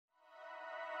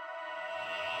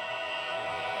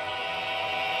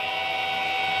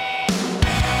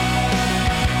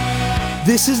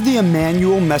This is the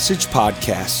Emmanuel Message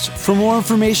Podcast. For more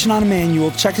information on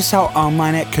Emmanuel, check us out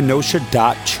online at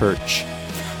kenosha.church.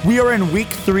 We are in week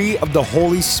 3 of the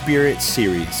Holy Spirit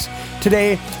series.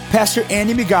 Today, Pastor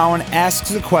Andy McGowan asks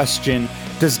the question,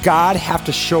 does God have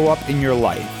to show up in your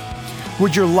life?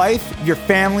 Would your life, your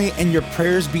family, and your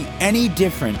prayers be any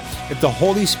different if the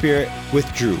Holy Spirit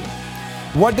withdrew?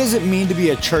 What does it mean to be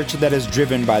a church that is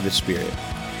driven by the Spirit?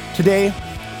 Today,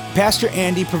 Pastor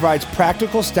Andy provides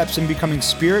practical steps in becoming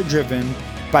Spirit-driven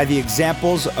by the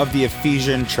examples of the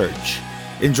Ephesian church.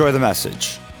 Enjoy the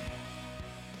message.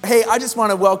 Hey, I just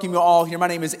want to welcome you all here. My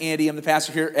name is Andy. I'm the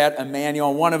pastor here at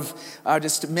Emmanuel. One of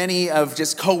just many of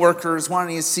just co-workers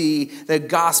wanting to see the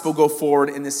gospel go forward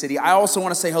in the city. I also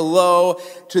want to say hello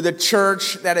to the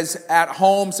church that is at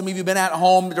home. Some of you have been at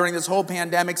home during this whole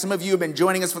pandemic. Some of you have been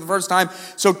joining us for the first time.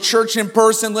 So church in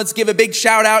person, let's give a big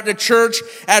shout out to church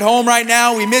at home right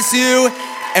now. We miss you,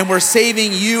 and we're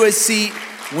saving you a seat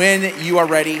when you are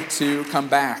ready to come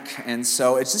back. And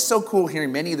so it's just so cool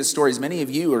hearing many of the stories. Many of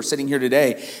you are sitting here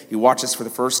today. You watch us for the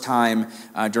first time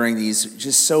during these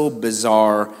just so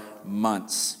bizarre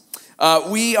months.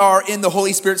 We are in the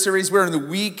Holy Spirit series. We're in the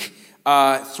week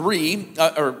 3,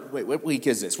 what week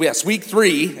is this? Yes, week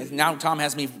 3. Now Tom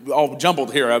has me all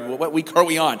jumbled here. What week are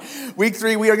we on? Week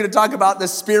 3, we are going to talk about the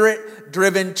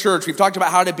Spirit-driven church. We've talked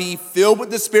about how to be filled with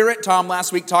the Spirit. Tom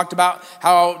last week talked about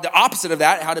how the opposite of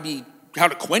that, how to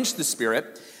quench the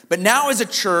Spirit. But now as a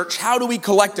church, how do we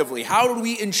collectively, how do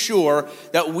we ensure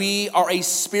that we are a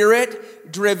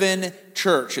Spirit-driven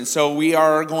church? And so we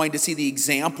are going to see the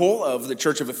example of the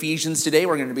church of Ephesians today.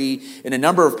 We're going to be in a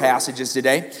number of passages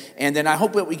today. And then I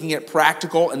hope that we can get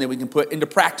practical and then we can put into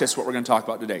practice what we're going to talk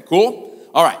about today. Cool?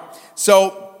 All right.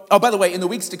 So, by the way, in the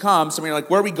weeks to come, some of you are like,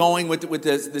 where are we going with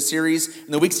the series?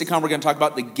 In the weeks to come, we're going to talk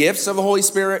about the gifts of the Holy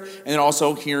Spirit and then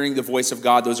also hearing the voice of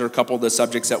God. Those are a couple of the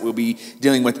subjects that we'll be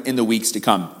dealing with in the weeks to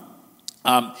come.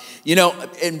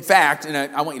 In fact, and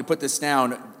I want you to put this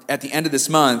down, at the end of this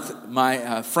month, my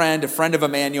a friend of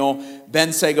Emmanuel, Ben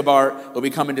Segabart, will be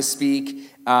coming to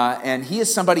speak. And he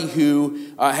is somebody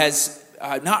who has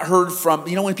not heard from,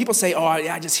 when people say, oh,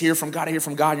 I just hear from God, and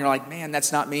you're like, man,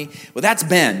 that's not me. Well, that's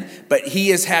Ben, but he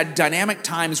has had dynamic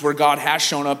times where God has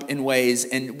shown up in ways,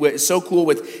 and what's so cool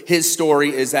with his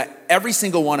story is that every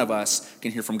single one of us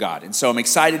can hear from God. And so I'm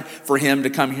excited for him to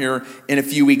come here in a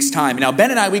few weeks' time. Now,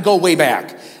 Ben and I, we go way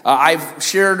back. I've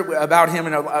shared about him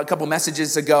in a couple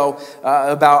messages ago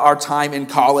about our time in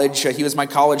college. He was my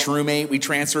college roommate. We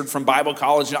transferred from Bible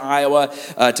College in Iowa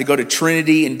to go to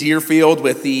Trinity in Deerfield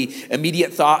with the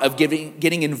immediate thought of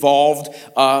getting involved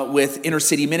with inner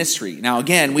city ministry. Now,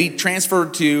 again, we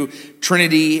transferred to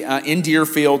Trinity in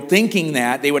Deerfield thinking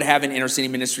that they would have an inner city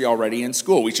ministry already in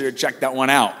school. We should have checked that one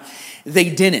out.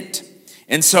 They didn't.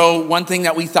 And so one thing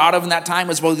that we thought of in that time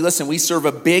was, well, listen, we serve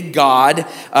a big God.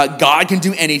 God can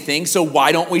do anything. So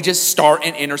why don't we just start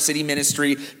an inner city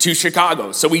ministry to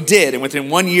Chicago? So we did. And within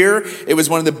 1 year, it was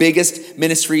one of the biggest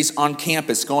ministries on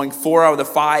campus, going 4 out of the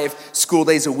 5 school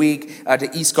days a week to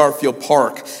East Garfield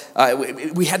Park.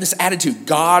 We had this attitude,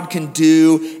 God can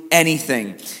do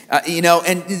anything.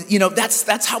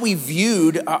 That's how we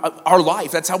viewed our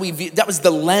life. That's how that was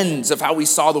the lens of how we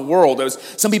saw the world.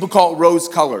 Some people call it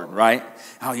rose-colored, right?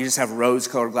 Oh, you just have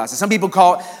rose-colored glasses. Some people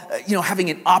call it, having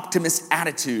an optimist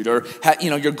attitude, or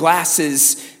your glass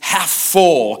is half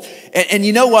full. And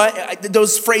you know what?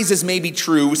 Those phrases may be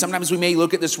true. Sometimes we may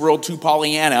look at this world too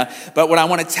Pollyanna. But what I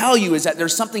want to tell you is that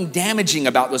there's something damaging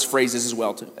about those phrases as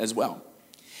well.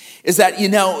 Is that,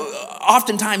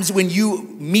 oftentimes when you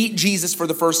meet Jesus for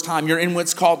the first time, you're in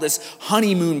what's called this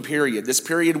honeymoon period, this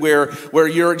period where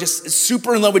you're just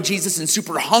super in love with Jesus and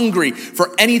super hungry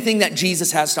for anything that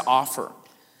Jesus has to offer.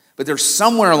 But there's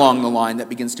somewhere along the line that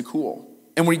begins to cool,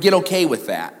 and we get okay with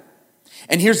that.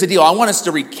 And here's the deal. I want us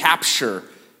to recapture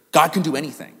God can do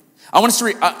anything. I want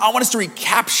us to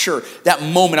recapture that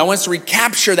moment. I want us to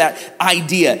recapture that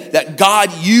idea that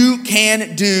God, you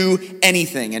can do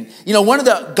anything. And one of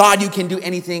the God, you can do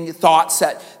anything thoughts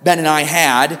that Ben and I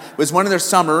had was one of their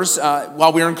summers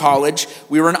while we were in college.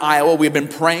 We were in Iowa. We had been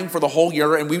praying for the whole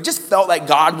year, and we just felt like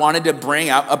God wanted to bring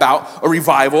about a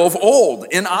revival of old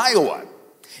in Iowa.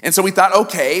 And so we thought,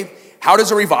 okay, how does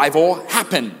a revival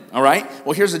happen? all right?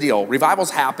 Well, here's the deal.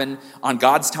 Revivals happen on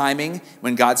God's timing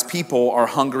when God's people are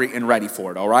hungry and ready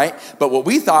for it, all right? But what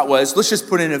we thought was, let's just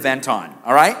put an event on,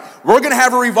 all right? We're going to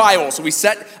have a revival. So we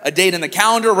set a date in the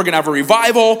calendar. We're going to have a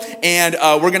revival, and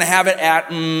we're going to have it at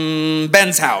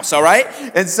Ben's house, all right?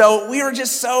 And so we were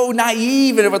just so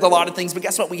naive with a lot of things, but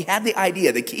guess what? We had the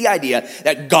idea, the key idea,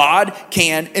 that God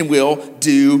can and will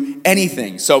do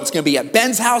anything. So it's going to be at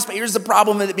Ben's house, but here's the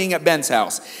problem with it being at Ben's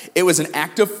house. It was an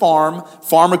active farm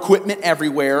equipment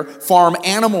everywhere, farm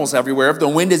animals everywhere. If the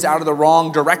wind is out of the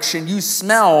wrong direction, you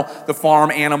smell the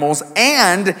farm animals.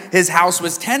 And his house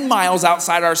was 10 miles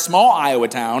outside our small Iowa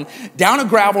town, down a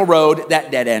gravel road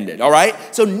that dead ended, all right?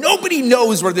 So nobody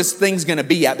knows where this thing's going to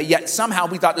be at, but yet somehow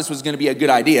we thought this was going to be a good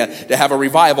idea to have a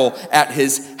revival at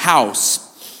his house.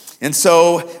 And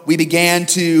so we began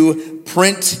to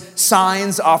print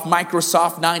signs off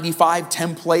Microsoft 95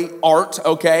 template art,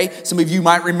 okay? Some of you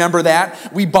might remember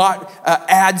that. We bought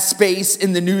ad space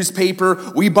in the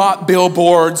newspaper. We bought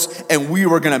billboards, and we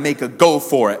were going to make a go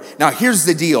for it. Now, here's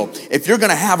the deal. If you're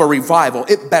going to have a revival,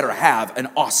 it better have an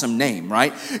awesome name,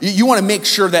 right? You want to make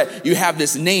sure that you have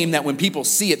this name that when people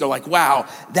see it, they're like, wow,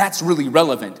 that's really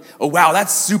relevant. Oh, wow,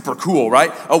 that's super cool,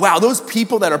 right? Oh, wow, those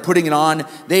people that are putting it on,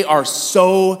 they are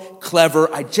so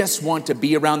clever. I just want to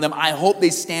be around them. I hope they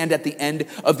stand at the end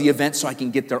of the event so I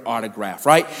can get their autograph,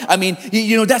 right? I mean,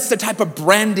 that's the type of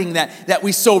branding that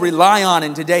we so rely on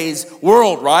in today's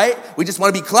world, right? We just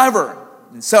want to be clever.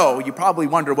 And so you probably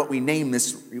wonder what we name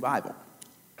this revival.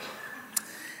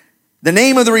 The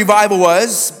name of the revival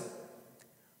was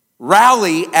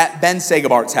Rally at Ben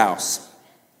Segabart's house.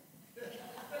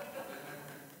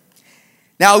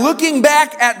 Now, looking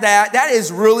back at that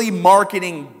is really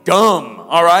marketing dumb,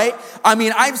 all right? I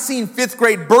mean, I've seen 5th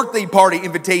grade birthday party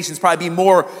invitations probably be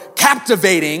more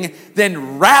captivating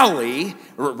than rally.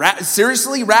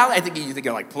 Seriously, rally? I think you think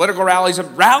of like political rallies.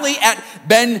 Rally at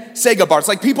Ben Segabart's.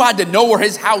 Like people had to know where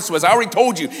his house was. I already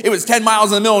told you, it was 10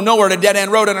 miles in the middle of nowhere, a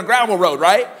dead-end road and a gravel road,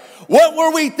 right? What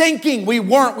were we thinking? We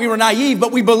were naive,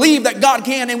 but we believe that God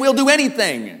can and will do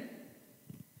anything.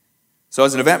 So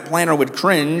as an event planner would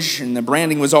cringe, and the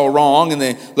branding was all wrong, and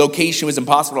the location was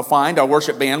impossible to find. Our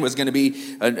worship band was going to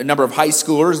be a number of high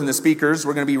schoolers, and the speakers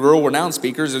were going to be rural renowned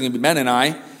speakers. It was going to be Ben and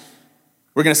I.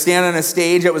 We're going to stand on a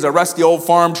stage that was a rusty old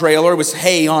farm trailer with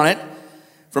hay on it.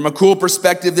 From a cool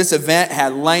perspective, this event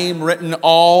had lame written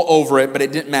all over it, but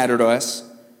it didn't matter to us.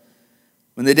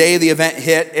 When the day of the event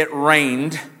hit, it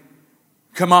rained.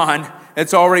 Come on. We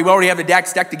already have the deck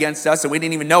stacked against us, and we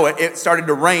didn't even know it. It started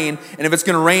to rain, and if it's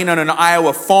going to rain on an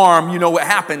Iowa farm, you know what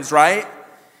happens, right?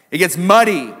 It gets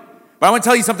muddy. But I want to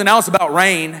tell you something else about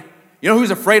rain. You know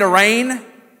who's afraid of rain?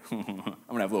 I'm going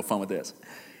to have a little fun with this.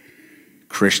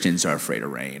 Christians are afraid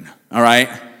of rain, all right?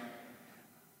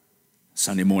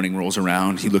 Sunday morning rolls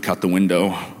around. You look out the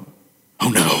window. Oh,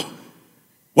 no.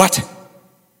 What?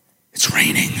 It's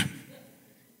raining.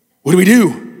 What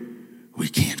do? We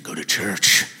can't go to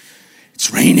church.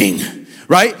 It's raining,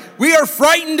 right? We are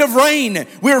frightened of rain.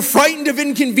 We are frightened of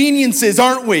inconveniences,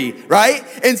 aren't we, right?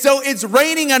 And so it's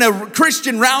raining on a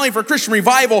Christian rally for Christian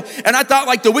revival, and I thought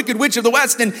like the Wicked Witch of the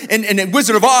West and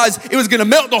Wizard of Oz, it was going to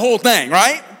melt the whole thing,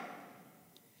 right?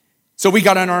 So we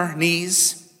got on our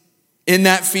knees in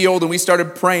that field, and we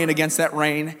started praying against that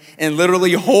rain, and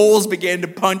literally holes began to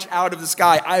punch out of the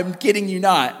sky. I'm kidding you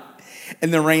not.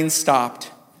 And the rain stopped,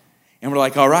 and we're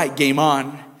like, all right, game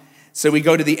on. So we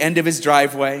go to the end of his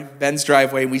driveway, Ben's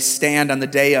driveway, and we stand on the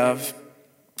day of,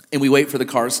 and we wait for the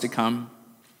cars to come.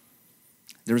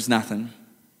 There was nothing.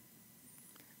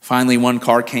 Finally, one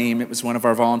car came. It was one of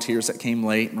our volunteers that came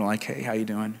late, and we're like, hey, how you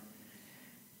doing?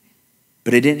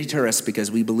 But it didn't deter us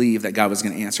because we believed that God was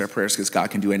going to answer our prayers because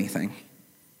God can do anything.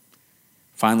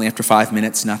 Finally, after 5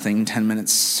 minutes, nothing. 10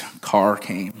 minutes, car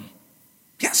came.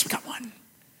 Yes, we got one.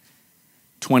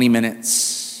 20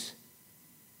 minutes,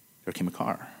 there came a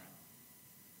car.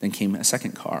 Then came a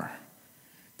second car.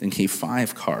 Then came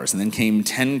 5 cars. And then came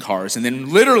 10 cars. And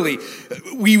then literally,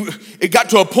 it got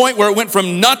to a point where it went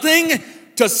from nothing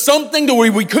to something to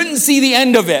where we couldn't see the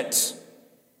end of it.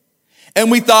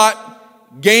 And we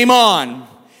thought, game on.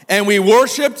 And we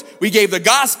worshiped, we gave the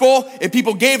gospel, and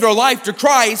people gave their life to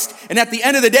Christ. And at the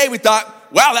end of the day, we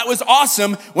thought, wow, that was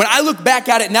awesome. When I look back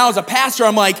at it now as a pastor,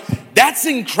 I'm like, that's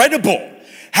incredible.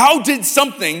 How did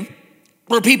something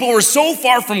where people were so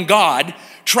far from God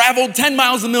traveled 10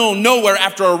 miles in the middle of nowhere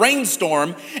after a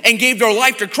rainstorm and gave their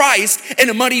life to Christ in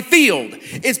a muddy field?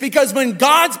 It's because when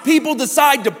God's people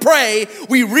decide to pray,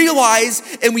 we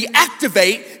realize and we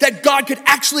activate that God could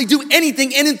actually do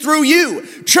anything in and through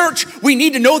you. Church, we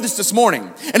need to know this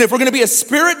morning. And if we're going to be a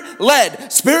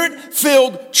spirit-led,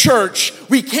 spirit-filled church,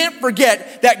 we can't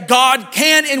forget that God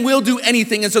can and will do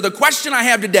anything. And so the question I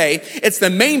have today, it's the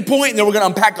main point, and then we're going to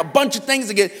unpack a bunch of things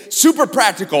and get super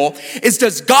practical, is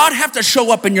does God have to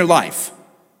show up in your life?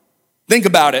 Think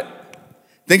about it.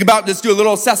 Let's do a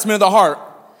little assessment of the heart.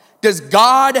 Does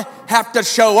God have to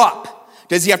show up?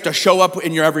 Does he have to show up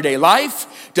in your everyday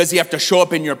life? Does he have to show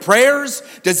up in your prayers?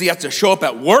 Does he have to show up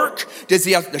at work? Does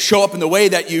he have to show up in the way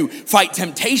that you fight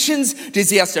temptations? Does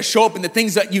he have to show up in the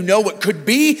things that you know what could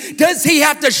be? Does he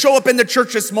have to show up in the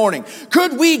church this morning?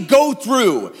 Could we go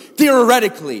through,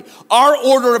 theoretically, our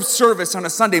order of service on a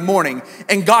Sunday morning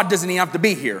and God doesn't even have to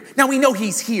be here? Now we know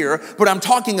he's here, but what I'm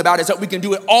talking about is that we can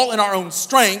do it all in our own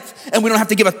strength and we don't have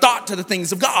to give a thought to the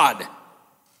things of God.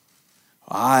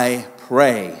 I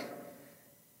pray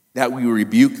that we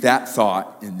rebuke that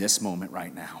thought in this moment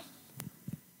right now.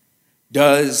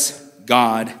 Does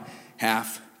God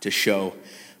have to show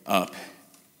up?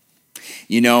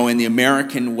 You know, in the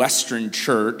American Western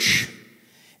church,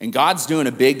 and God's doing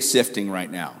a big sifting right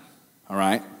now, all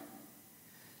right?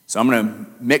 So I'm going to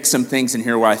mix some things in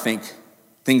here where I think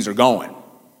things are going.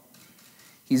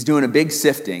 He's doing a big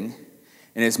sifting,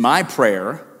 and it's my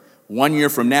prayer, 1 year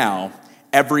from now,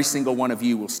 every single one of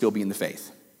you will still be in the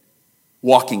faith.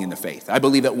 Walking in the faith. I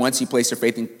believe that once you place your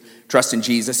faith and trust in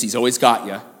Jesus, he's always got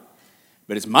you.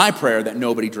 But it's my prayer that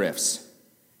nobody drifts.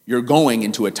 You're going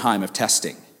into a time of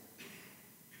testing.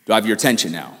 Do I have your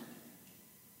attention now?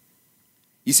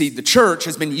 You see, the church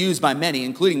has been used by many,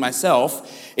 including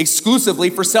myself,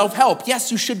 exclusively for self-help.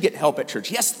 Yes, you should get help at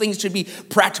church. Yes, things should be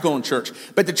practical in church.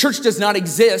 But the church does not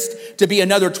exist to be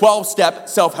another 12-step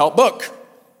self-help book.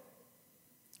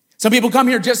 Some people come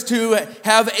here just to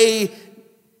have a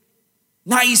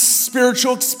nice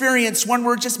spiritual experience, one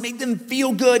where it just made them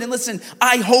feel good. And listen,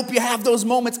 I hope you have those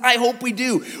moments. I hope we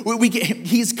do.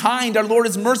 He's kind. Our Lord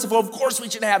is merciful. Of course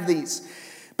we should have these.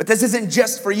 But this isn't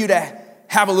just for you to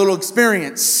have a little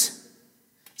experience.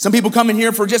 Some people come in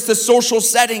here for just the social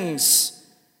settings.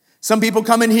 Some people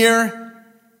come in here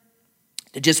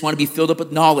to just want to be filled up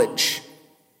with knowledge.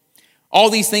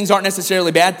 All these things aren't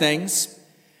necessarily bad things,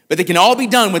 but they can all be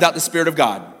done without the Spirit of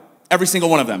God. Every single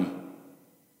one of them.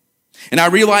 And I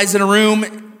realize in a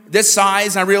room this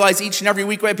size, and I realize each and every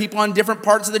week we have people on different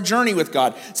parts of the journey with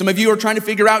God. Some of you are trying to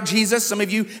figure out Jesus. Some of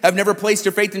you have never placed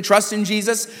your faith and trust in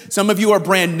Jesus. Some of you are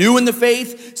brand new in the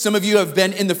faith. Some of you have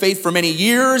been in the faith for many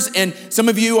years. And some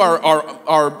of you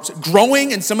are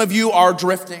growing, and some of you are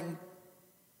drifting.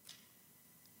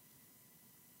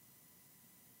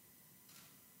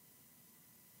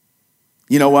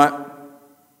 You know what?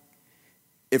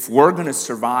 If we're going to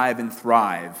survive and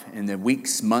thrive in the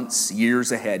weeks, months,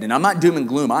 years ahead, and I'm not doom and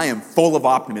gloom, I am full of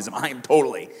optimism, I am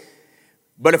totally.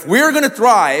 But if we're going to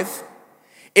thrive,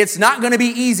 it's not going to be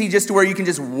easy just to where you can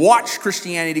just watch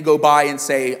Christianity go by and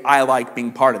say, I like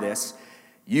being part of this.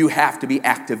 You have to be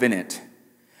active in it.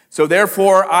 So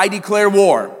therefore, I declare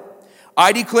war.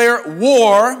 I declare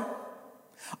war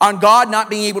on God not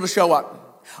being able to show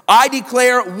up. I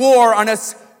declare war on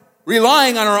us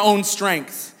relying on our own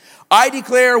strength. I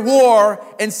declare war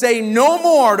and say no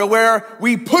more to where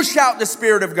we push out the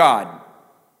Spirit of God.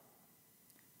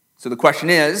 So the question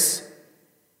is,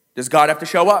 does God have to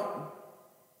show up?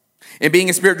 In being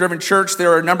a Spirit-driven church,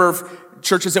 there are a number of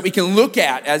churches that we can look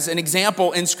at as an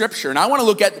example in Scripture. And I want to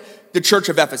look at the church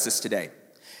of Ephesus today.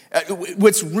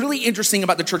 What's really interesting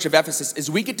about the church of Ephesus is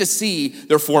we get to see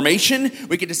their formation,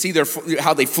 we get to see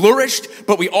how they flourished,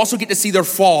 but we also get to see their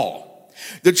fall.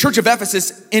 The church of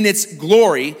Ephesus, in its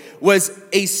glory, was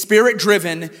a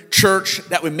Spirit-driven church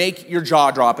that would make your jaw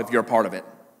drop if you're a part of it.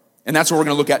 And that's what we're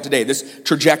going to look at today, this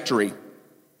trajectory.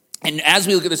 And as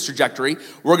we look at this trajectory,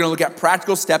 we're going to look at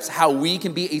practical steps how we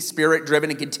can be a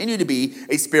Spirit-driven and continue to be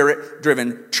a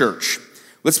Spirit-driven church.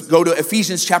 Let's go to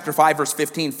Ephesians chapter 5, verse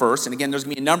 15 first. And again, there's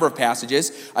going to be a number of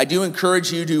passages. I do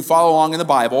encourage you to follow along in the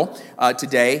Bible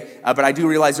today. But I do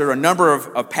realize there are a number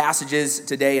of passages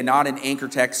today and not an anchor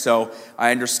text. So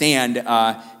I understand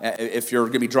if you're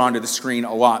going to be drawn to the screen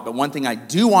a lot. But one thing I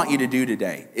do want you to do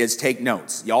today is take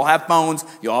notes. Y'all have phones.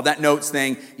 You all have that notes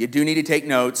thing. You do need to take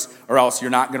notes or else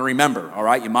you're not going to remember. All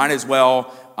right? You might as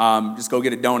well just go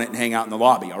get a donut and hang out in the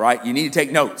lobby, all right? You need to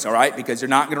take notes, all right? Because you're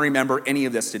not going to remember any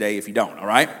of this today if you don't, all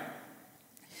right?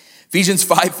 Ephesians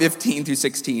 5:15 through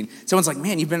 16. Someone's like,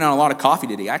 man, you've been on a lot of coffee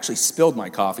today. I actually spilled my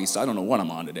coffee, so I don't know what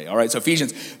I'm on today, all right? So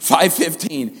Ephesians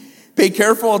 5:15. Pay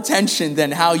careful attention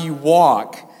then how you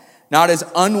walk, not as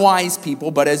unwise people,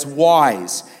 but as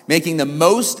wise, making the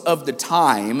most of the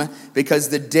time because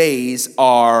the days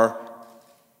are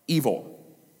evil.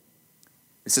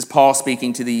 This is Paul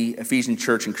speaking to the Ephesian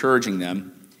church, encouraging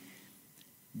them.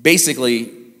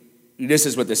 Basically, this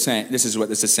is what this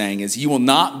is saying is you will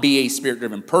not be a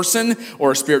spirit-driven person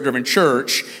or a spirit-driven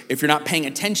church if you're not paying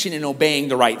attention and obeying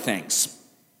the right things.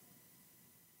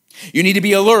 You need to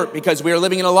be alert because we are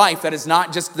living in a life that is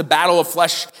not just the battle of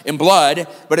flesh and blood,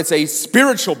 but it's a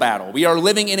spiritual battle. We are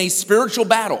living in a spiritual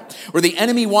battle where the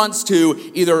enemy wants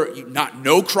to either not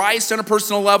know Christ on a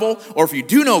personal level, or if you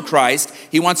do know Christ,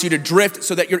 he wants you to drift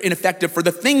so that you're ineffective for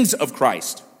the things of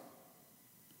Christ.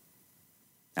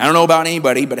 I don't know about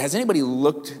anybody, but has anybody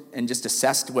looked and just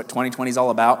assessed what 2020 is all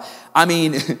about? I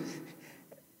mean,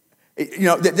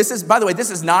 this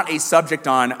is not a subject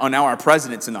on now our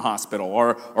president's in the hospital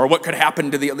or what could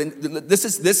happen to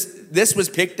this was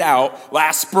picked out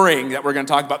last spring that we're going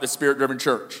to talk about the spirit-driven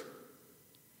church.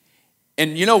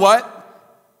 And you know what?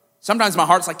 Sometimes my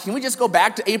heart's like, can we just go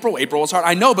back to April? April was hard.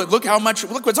 I know, but look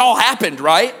what's all happened,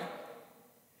 right?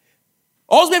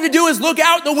 All we have to do is look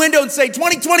out the window and say,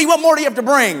 2020, what more do you have to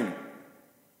bring?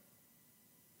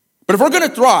 But if we're going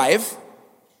to thrive,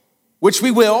 which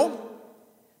we will,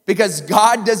 because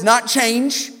God does not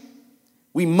change,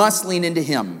 we must lean into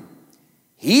him.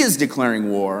 He is declaring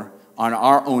war on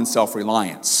our own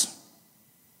self-reliance.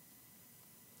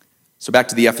 So back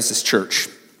to the Ephesus church.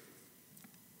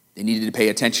 They needed to pay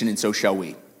attention, and so shall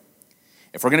we.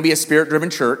 If we're going to be a spirit-driven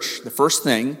church, the first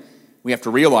thing we have to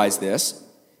realize this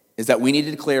is that we need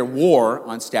to declare war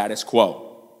on status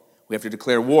quo. We have to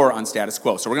declare war on status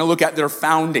quo. So we're going to look at their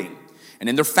founding. And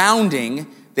in their founding,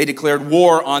 they declared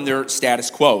war on their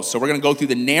status quo. So we're going to go through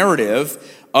the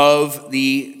narrative of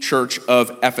the church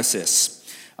of Ephesus.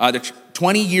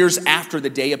 20 years after the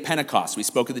day of Pentecost. We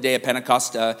spoke of the day of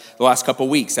Pentecost the last couple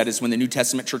of weeks. That is when the New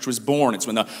Testament church was born. It's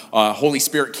when the Holy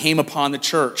Spirit came upon the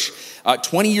church.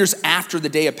 20 years after the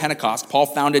day of Pentecost, Paul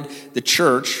founded the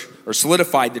church, or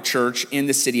solidified the church in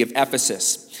the city of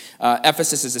Ephesus.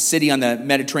 Ephesus is a city on the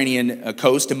Mediterranean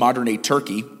coast in modern-day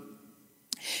Turkey.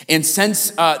 And since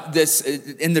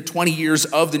in the 20 years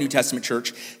of the New Testament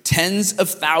church, tens of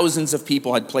thousands of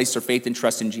people had placed their faith and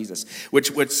trust in Jesus,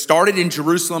 which started in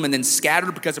Jerusalem and then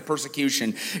scattered because of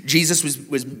persecution. Jesus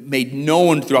was made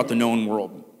known throughout the known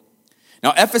world.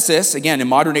 Now, Ephesus, again, in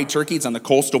modern-day Turkey, it's on the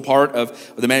coastal part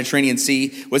of the Mediterranean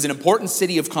Sea, was an important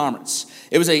city of commerce.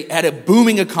 It had a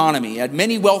booming economy, it had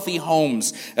many wealthy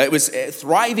homes. It was a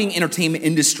thriving entertainment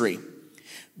industry.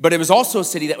 But it was also a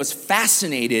city that was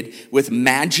fascinated with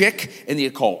magic and the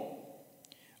occult.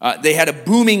 They had a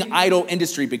booming idol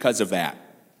industry because of that.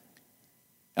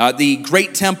 The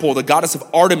great temple, the goddess of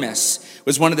Artemis,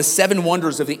 was one of the 7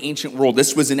 wonders of the ancient world.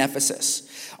 This was in Ephesus.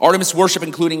 Artemis worship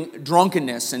including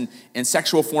drunkenness and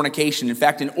sexual fornication. In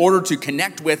fact, in order to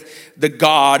connect with the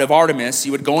god of Artemis,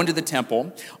 you would go into the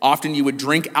temple. Often you would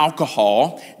drink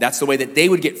alcohol. That's the way that they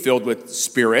would get filled with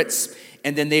spirits.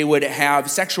 And then they would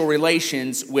have sexual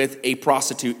relations with a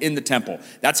prostitute in the temple.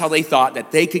 That's how they thought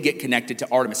that they could get connected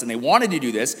to Artemis. And they wanted to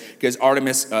do this because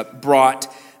Artemis brought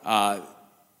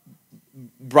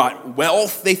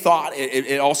wealth, they thought.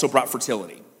 It also brought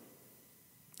fertility.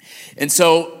 And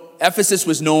so Ephesus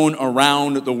was known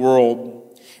around the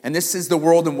world. And this is the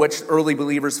world in which early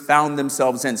believers found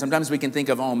themselves in. Sometimes we can think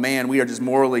of, oh man, we are just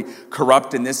morally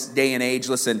corrupt in this day and age.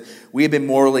 Listen, we have been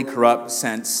morally corrupt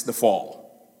since the fall.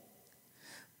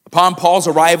 Upon Paul's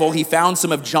arrival, he found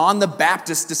some of John the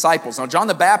Baptist's disciples. Now, John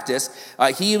the Baptist,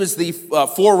 he was the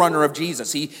forerunner of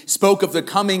Jesus. He spoke of the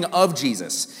coming of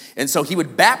Jesus. And so he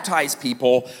would baptize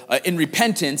people in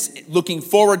repentance, looking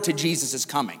forward to Jesus'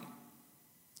 coming.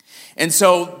 And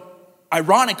so,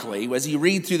 ironically, as you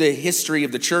read through the history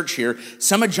of the church here,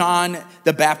 some of John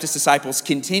the Baptist's disciples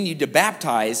continued to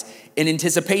baptize in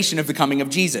anticipation of the coming of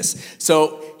Jesus.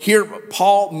 So here,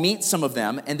 Paul meets some of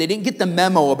them, and they didn't get the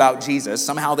memo about Jesus.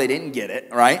 Somehow they didn't get it,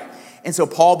 right? And so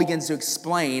Paul begins to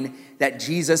explain that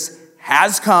Jesus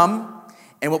has come,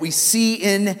 and what we see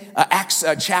in Acts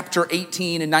chapter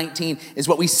 18 and 19 is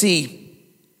what we see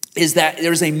is that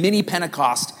there's a mini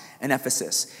Pentecost in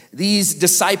Ephesus. These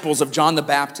disciples of John the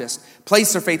Baptist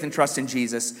place their faith and trust in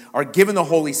Jesus, are given the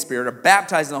Holy Spirit, are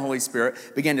baptized in the Holy Spirit,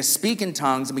 began to speak in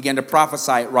tongues, and began to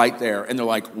prophesy right there. And they're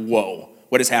like, whoa,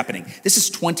 what is happening? This is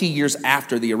 20 years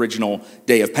after the original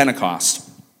day of Pentecost.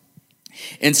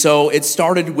 And so it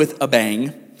started with a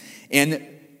bang. And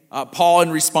Paul, in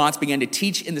response, began to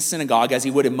teach in the synagogue, as he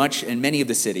would in many of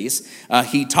the cities.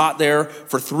 He taught there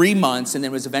for 3 months and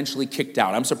then was eventually kicked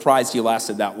out. I'm surprised he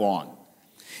lasted that long.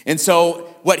 And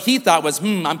so what he thought was,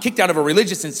 I'm kicked out of a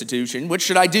religious institution. What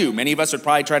should I do? Many of us would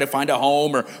probably try to find a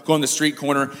home or go on the street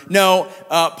corner. No,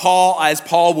 Paul, as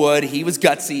Paul would, he was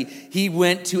gutsy. He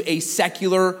went to a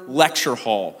secular lecture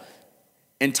hall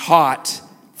and taught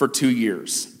for 2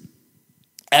 years.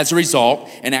 As a result,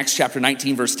 in Acts chapter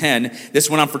 19, verse 10, this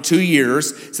went on for 2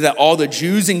 years, so that all the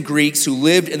Jews and Greeks who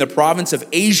lived in the province of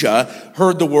Asia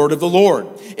heard the word of the Lord.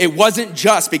 It wasn't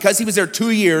just, because he was there 2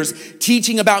 years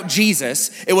teaching about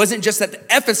Jesus, it wasn't just that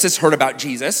Ephesus heard about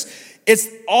Jesus, it's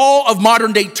all of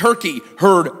modern day Turkey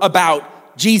heard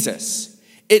about Jesus.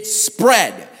 It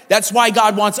spread. That's why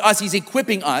God wants us, he's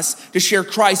equipping us to share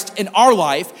Christ in our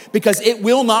life, because it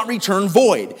will not return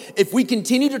void. If we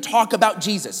continue to talk about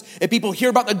Jesus, if people hear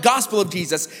about the gospel of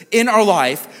Jesus in our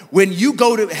life, when you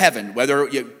go to heaven, whether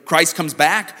Christ comes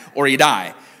back or you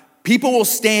die, people will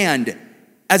stand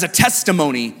as a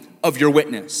testimony of your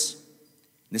witness.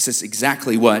 This is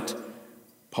exactly what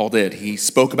Paul did. He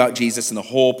spoke about Jesus, and the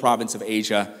whole province of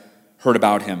Asia heard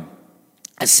about him.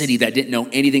 A city that didn't know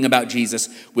anything about Jesus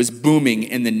was booming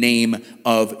in the name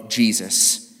of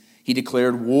Jesus. He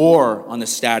declared war on the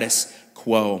status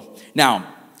quo.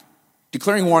 Now,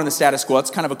 declaring war on the status quo, it's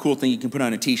kind of a cool thing you can put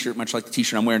on a t-shirt, much like the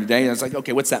t-shirt I'm wearing today. I was like,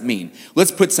 okay, what's that mean?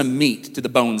 Let's put some meat to the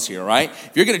bones here, right?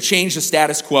 If you're going to change the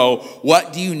status quo,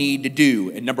 what do you need to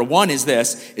do? And number one is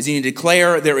this, is you need to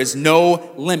declare there is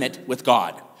no limit with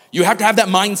God. You have to have that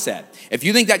mindset. If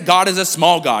you think that God is a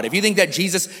small God, if you think that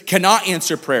Jesus cannot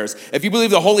answer prayers, if you believe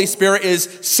the Holy Spirit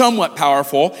is somewhat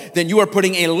powerful, then you are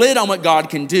putting a lid on what God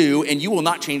can do, and you will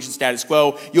not change the status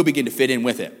quo. You'll begin to fit in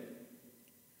with it.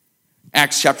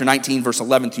 Acts chapter 19, verse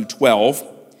 11 through 12.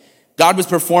 God was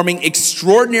performing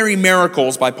extraordinary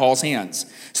miracles by Paul's hands,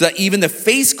 so that even the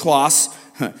face cloths,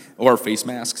 or face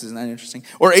masks, isn't that interesting?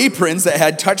 Or aprons that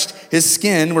had touched his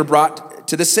skin were brought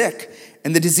to the sick.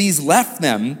 And the disease left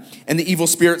them, and the evil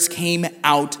spirits came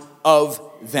out of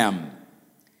them.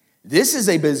 This is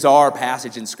a bizarre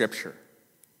passage in Scripture.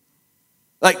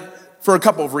 For a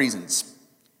couple of reasons.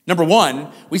 Number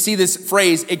one, we see this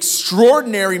phrase,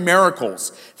 extraordinary miracles.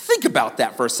 Think about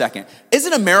that for a second.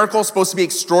 Isn't a miracle supposed to be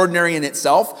extraordinary in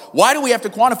itself? Why do we have to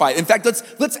quantify it? In fact,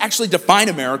 let's actually define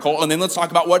a miracle, and then let's talk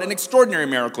about what an extraordinary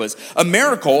miracle is. A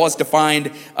miracle, as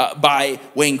defined by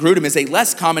Wayne Grudem, is a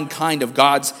less common kind of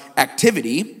God's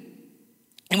activity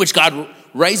in which God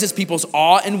raises people's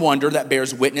awe and wonder that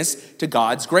bears witness to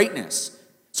God's greatness.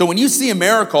 So when you see a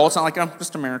miracle, it's not like, oh,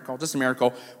 just a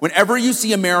miracle. Whenever you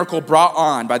see a miracle brought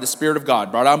on by the Spirit of God,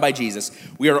 brought on by Jesus,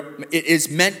 it is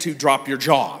meant to drop your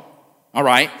jaw, all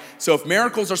right? So if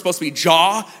miracles are supposed to be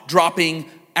jaw-dropping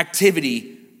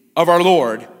activity of our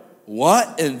Lord,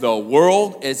 what in the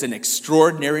world is an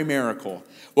extraordinary miracle?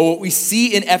 Well, what we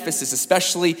see in Ephesus,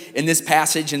 especially in this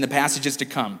passage and the passages to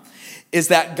come, is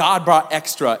that God brought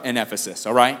extra in Ephesus,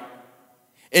 all right?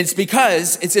 It's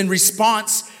because it's in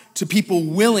response to people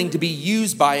willing to be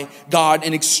used by God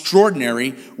in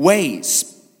extraordinary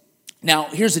ways. Now,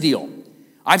 here's the deal.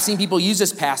 I've seen people use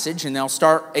this passage and they'll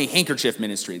start a handkerchief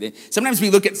ministry. Sometimes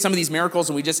we look at some of these miracles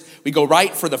and we go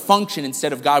right for the function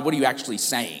instead of God, what are you actually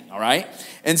saying, all right?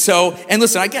 And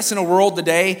listen, I guess in a world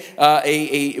today,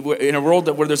 in a world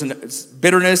where there's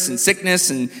bitterness and sickness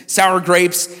and sour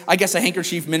grapes, I guess a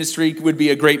handkerchief ministry would be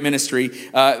a great ministry.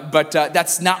 But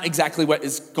that's not exactly what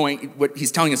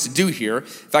he's telling us to do here. In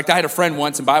fact, I had a friend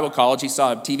once in Bible college. He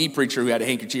saw a TV preacher who had a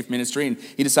handkerchief ministry, and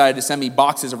he decided to send me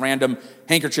boxes of random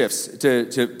handkerchiefs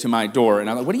to my door. And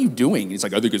I'm like, what are you doing? He's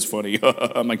like, I think it's funny.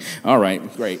 I'm like, all right,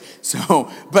 great.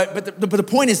 So, but the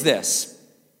point is this,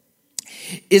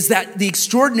 is that the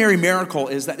extraordinary miracle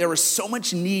is that there was so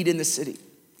much need in the city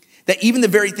that even the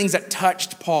very things that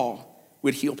touched Paul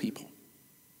would heal people.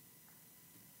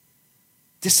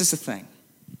 This is the thing.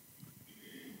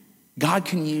 God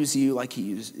can use you like he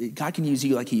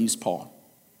used Paul.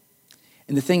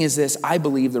 And the thing is this, I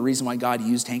believe the reason why God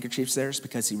used handkerchiefs there is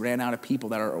because he ran out of people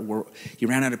to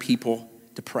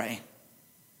pray.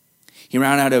 He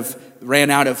ran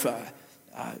out of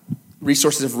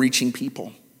resources of reaching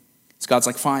people. So God's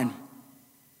like, fine,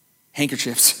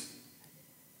 handkerchiefs.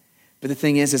 But the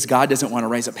thing is God doesn't want to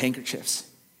raise up handkerchiefs.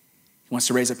 He wants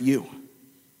to raise up you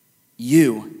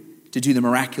to do the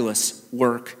miraculous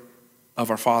work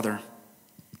of our Father.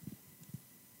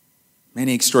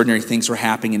 Many extraordinary things were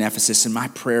happening in Ephesus, and my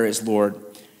prayer is, Lord,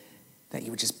 that you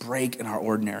would just break in our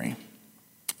ordinary.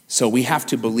 So we have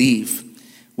to believe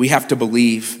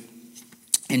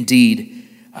indeed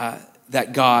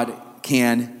that God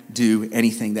can do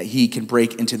anything, that he can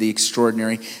break into the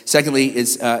extraordinary. Secondly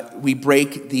is we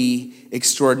break the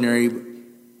extraordinary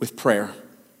with prayer.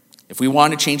 If we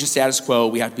want to change the status quo,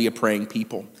 we have to be a praying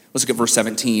people. Let's look at verse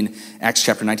 17, Acts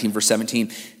chapter 19, verse 17.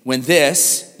 When they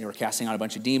were casting out a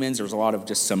bunch of demons, there was a lot of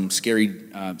just some scary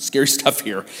stuff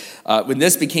here. When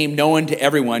this became known to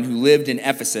everyone who lived in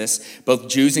Ephesus, both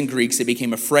Jews and Greeks, they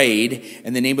became afraid,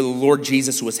 and the name of the Lord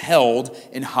Jesus was held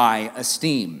in high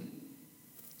esteem.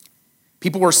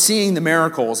 People were seeing the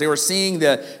miracles. They were seeing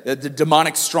the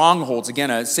demonic strongholds, again,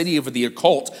 a city of the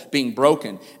occult being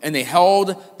broken. And they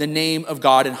held the name of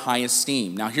God in high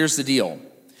esteem. Now, here's the deal.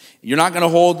 You're not going to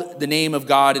hold the name of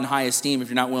God in high esteem if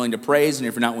you're not willing to praise and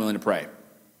if you're not willing to pray.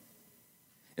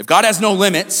 If God has no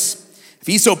limits, if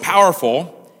he's so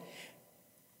powerful,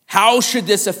 how should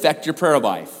this affect your prayer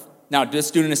life? Now,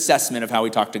 just do an assessment of how we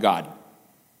talk to God.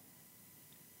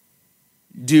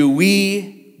 Do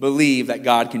we believe that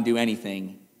God can do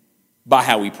anything by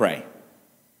how we pray?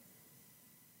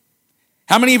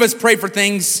 How many of us pray for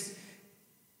things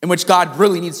in which God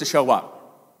really needs to show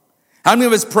up? How many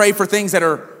of us pray for things that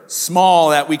are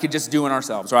small that we could just do in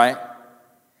ourselves, right?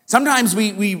 Sometimes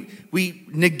we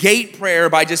negate prayer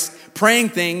by just praying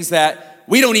things that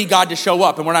we don't need God to show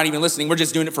up and we're not even listening. We're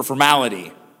just doing it for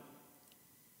formality.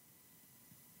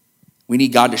 We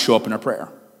need God to show up in our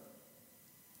prayer.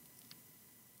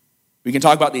 We can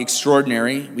talk about the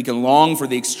extraordinary. We can long for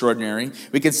the extraordinary.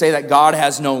 We can say that God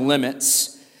has no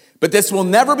limits. But this will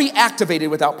never be activated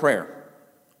without prayer.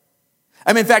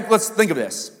 I mean, in fact, let's think of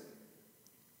this.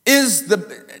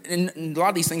 And a lot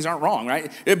of these things aren't wrong,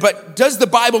 right? But does the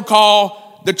Bible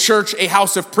call the church a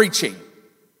house of preaching?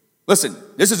 Listen,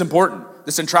 this is important.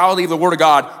 The centrality of the Word of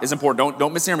God is important.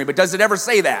 Don't mishear me. But does it ever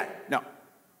say that? No.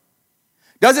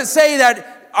 Does it say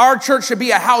that our church should be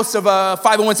a house of a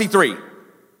 501c3?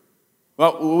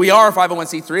 Well, we are a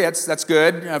 501c3. That's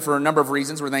good for a number of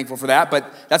reasons. We're thankful for that.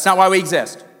 But that's not why we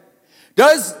exist.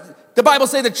 Does the Bible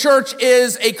say the church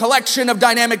is a collection of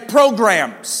dynamic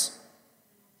programs?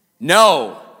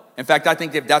 No. In fact, I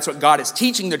think that's what God is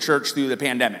teaching the church through the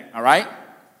pandemic, all right?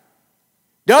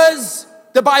 Does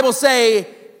the Bible say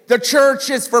the church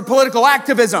is for political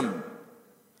activism?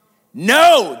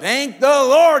 No. Thank the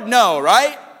Lord, no,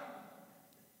 right?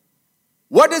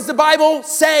 What does the Bible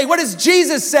say? What does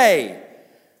Jesus say?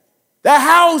 The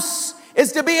house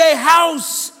is to be a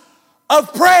house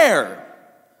of prayer,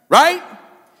 right?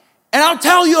 And I'll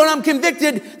tell you, and I'm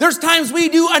convicted, there's times we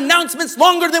do announcements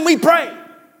longer than we pray.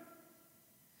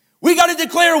 We got to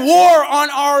declare war on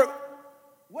our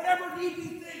whatever need we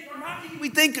think or not need we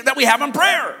think that we have in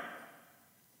prayer.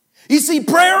 You see,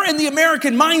 prayer in the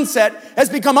American mindset has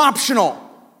become optional.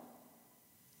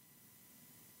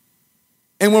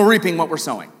 And we're reaping what we're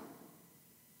sowing.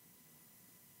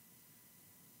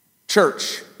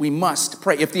 Church, we must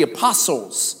pray. If the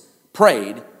apostles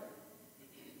prayed,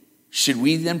 should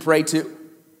we then pray too?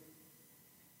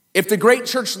 If the great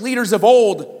church leaders of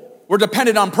old were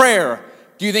dependent on prayer,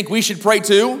 do you think we should pray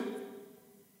too?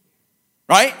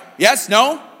 Right? Yes?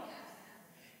 No?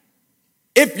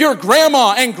 If your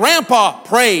grandma and grandpa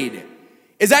prayed,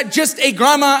 is that just a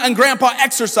grandma and grandpa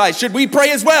exercise? Should we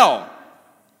pray as well?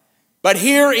 But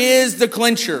here is the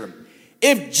clincher.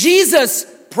 If Jesus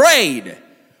prayed,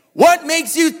 what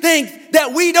makes you think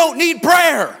that we don't need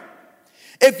prayer?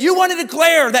 If you want to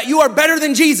declare that you are better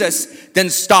than Jesus, then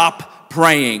stop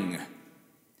praying.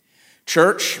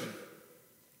 Church,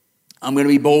 I'm going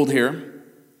to be bold here.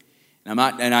 And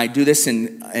I do this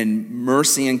in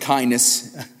mercy and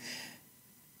kindness.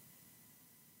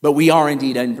 But we are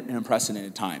indeed in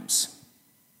unprecedented times.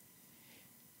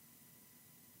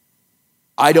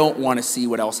 I don't want to see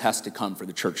what else has to come for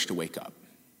the church to wake up.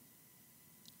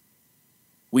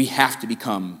 We have to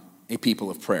become a people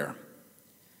of prayer.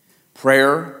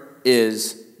 Prayer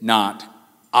is not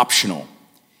optional.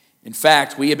 In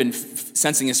fact, we have been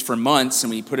sensing this for months, and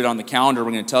we put it on the calendar.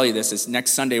 We're going to tell you this.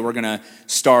 Next Sunday, we're going to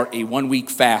start a 1-week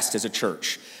fast as a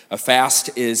church. A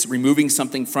fast is removing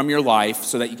something from your life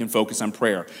so that you can focus on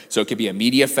prayer. So it could be a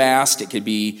media fast. It could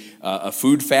be a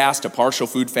food fast, a partial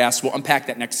food fast. We'll unpack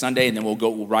that next Sunday, and then we'll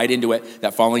go right into it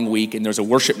that following week. And there's a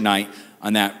worship night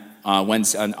on that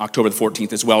Wednesday, on October the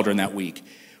 14th as well during that week.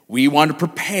 We want to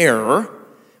prepare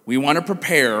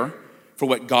for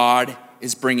what God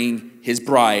is bringing his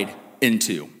bride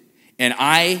into. And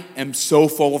I am so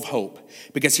full of hope,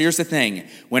 because here's the thing.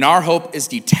 When our hope is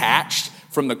detached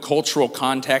from the cultural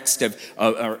context of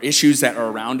issues that are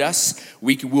around us,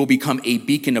 we will become a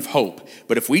beacon of hope.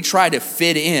 But if we try to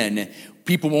fit in,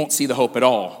 people won't see the hope at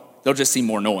all. They'll just see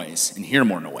more noise and hear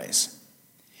more noise.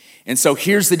 And so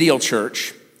here's the deal,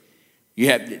 church.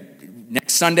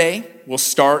 Next Sunday, we'll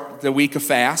start the week of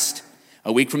fast.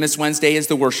 A week from this Wednesday is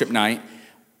the worship night.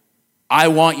 I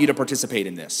want you to participate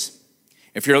in this.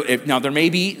 Now, there may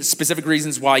be specific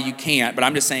reasons why you can't, but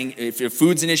I'm just saying, if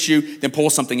food's an issue, then pull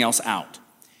something else out.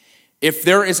 If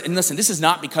there is, and listen, this is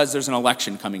not because there's an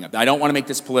election coming up. I don't want to make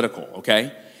this political,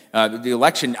 okay? The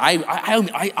election,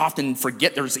 I often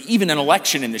forget there's even an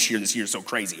election in this year. This year is so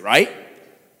crazy, right?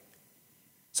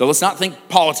 So let's not think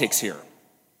politics here.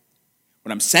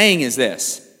 What I'm saying is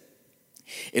this.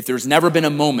 If there's never been a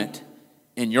moment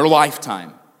in your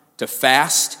lifetime to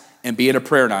fast and be at a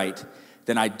prayer night,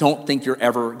 then I don't think you're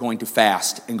ever going to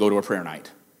fast and go to a prayer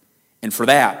night. And for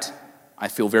that, I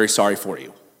feel very sorry for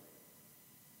you,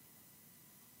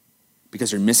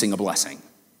 because you're missing a blessing.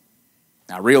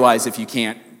 Now, I realize if you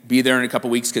can't be there in a couple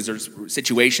weeks because there's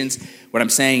situations, what I'm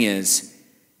saying is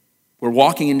we're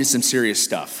walking into some serious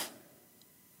stuff.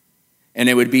 And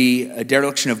it would be a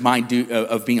dereliction of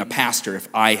of being a pastor if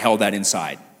I held that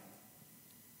inside.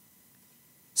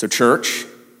 So church,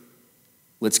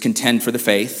 let's contend for the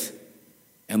faith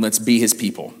and let's be his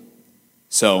people.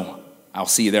 So I'll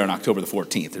see you there on October the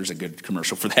 14th. There's a good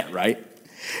commercial for that, right?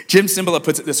 Jim Cymbala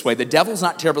puts it this way: the devil's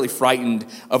not terribly frightened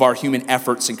of our human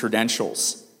efforts and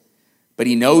credentials, but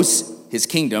he knows his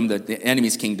kingdom, the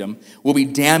enemy's kingdom, will be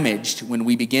damaged when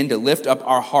we begin to lift up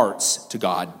our hearts to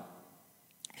God.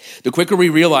 The quicker we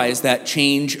realize that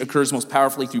change occurs most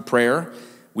powerfully through prayer,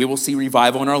 we will see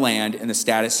revival in our land and the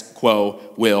status quo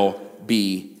will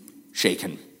be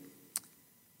shaken.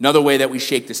 Another way that we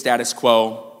shake the status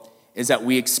quo is that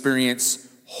we experience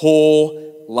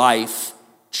whole life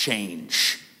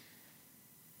change.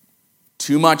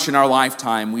 Too much in our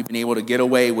lifetime, we've been able to get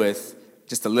away with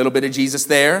just a little bit of Jesus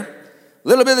there, a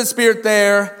little bit of the Spirit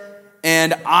there,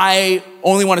 and I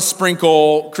only want to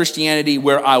sprinkle Christianity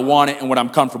where I want it and what I'm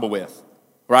comfortable with,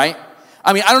 right?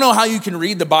 I mean, I don't know how you can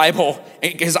read the Bible,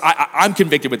 because I'm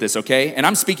convicted with this, okay? And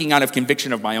I'm speaking out of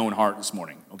conviction of my own heart this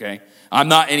morning, okay? I'm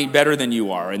not any better than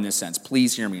you are in this sense.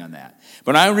 Please hear me on that.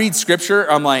 But when I read Scripture,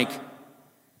 I'm like,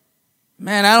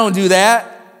 man, I don't do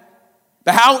that.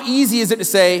 But how easy is it to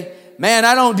say, man,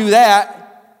 I don't do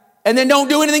that, and then don't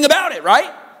do anything about it,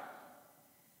 right?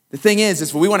 The thing is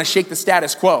if we want to shake the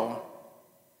status quo,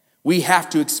 we have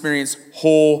to experience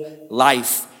whole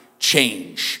life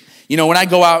change. You know, when I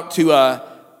go out to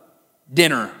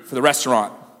dinner for the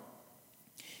restaurant,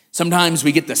 sometimes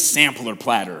we get the sampler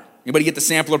platter. Anybody get the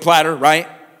sampler platter, right?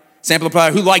 Sampler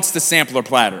platter. Who likes the sampler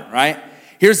platter, right?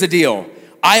 Here's the deal.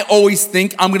 I always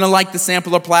think I'm going to like the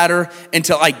sampler platter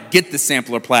until I get the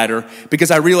sampler platter, because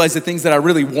I realize the things that I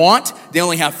really want, they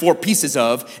only have 4 pieces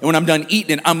of, and when I'm done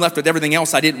eating it, I'm left with everything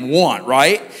else I didn't want,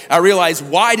 right? I realize,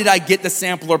 why did I get the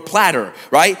sampler platter,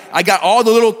 right? I got all the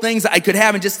little things that I could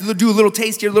have and just do a little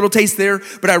taste here, a little taste there,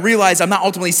 but I realize I'm not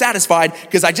ultimately satisfied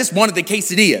because I just wanted the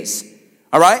quesadillas,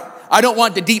 all right? I don't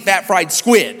want the deep fat fried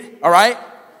squid, all right?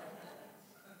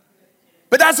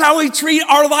 But that's how we treat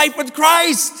our life with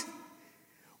Christ.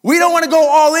 We don't want to go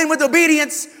all in with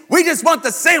obedience. We just want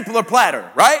the sampler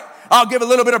platter, right? I'll give a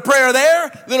little bit of prayer there,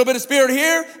 a little bit of Spirit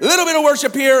here, a little bit of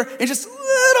worship here, and just a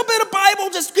little bit of Bible.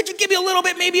 Just could you give me a little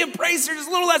bit maybe of praise or just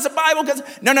a little less of Bible? Because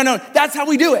no. That's how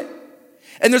we do it.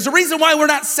 And there's a reason why we're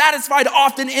not satisfied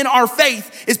often in our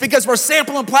faith. Is because we're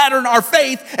sampling plattering our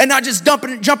faith and not just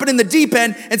jumping in the deep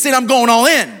end and saying, I'm going all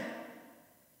in.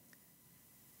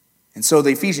 And so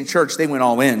the Ephesian church, they went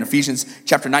all in. Ephesians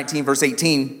chapter 19, verse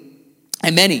 18.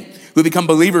 And many who become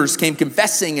believers came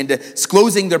confessing and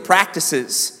disclosing their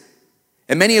practices.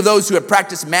 And many of those who had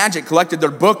practiced magic collected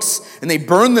their books and they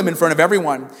burned them in front of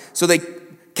everyone. So they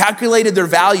calculated their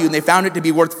value and they found it to be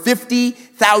worth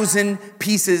 50,000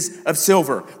 pieces of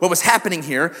silver. What was happening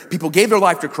here, people gave their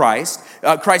life to Christ.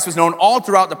 Christ was known all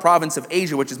throughout the province of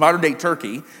Asia, which is modern day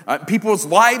Turkey. People's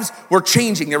lives were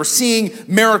changing. They were seeing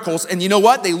miracles. And you know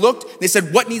what? They looked, they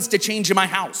said, what needs to change in my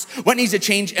house? What needs to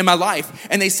change in my life?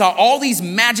 And they saw all these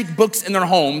magic books in their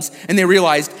homes and they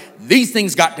realized these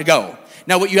things got to go.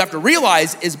 Now, what you have to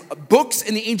realize is books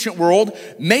in the ancient world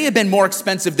may have been more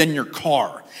expensive than your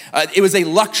car. It was a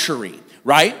luxury,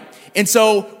 right? And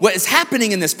so what is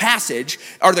happening in this passage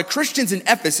are the Christians in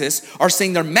Ephesus are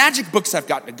saying their magic books have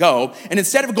got to go. And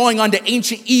instead of going on to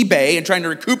ancient eBay and trying to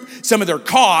recoup some of their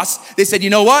costs, they said, you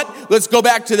know what? Let's go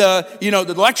back to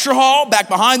the lecture hall back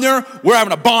behind there. We're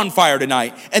having a bonfire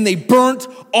tonight. And they burnt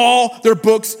all their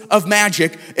books of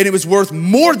magic. And it was worth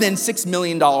more than $6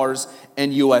 million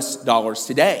in US dollars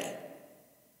today.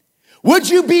 Would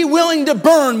you be willing to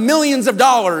burn millions of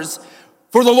dollars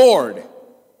for the Lord?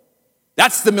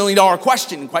 That's the $1 million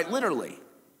question, quite literally.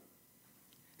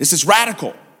 This is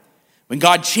radical. When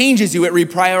God changes you, it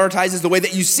reprioritizes the way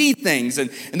that you see things and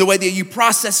the way that you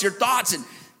process your thoughts. And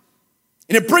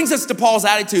it brings us to Paul's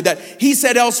attitude that he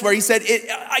said elsewhere, he said,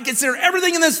 I consider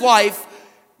everything in this life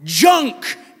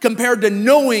junk compared to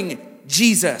knowing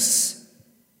Jesus.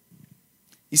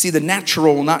 You see, the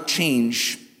natural will not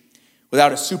change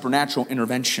without a supernatural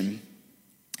intervention.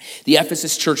 The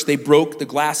Ephesus church, they broke the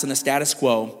glass and the status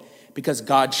quo because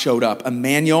God showed up.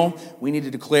 Emmanuel, we need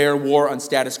to declare war on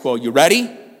status quo. You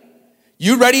ready?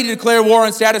 You ready to declare war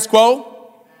on status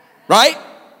quo? Right?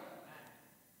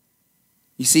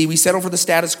 You see, we settle for the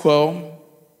status quo.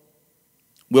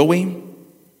 Will we?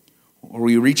 Or will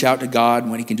we reach out to God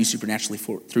when he can do supernaturally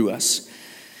through us?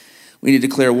 We need to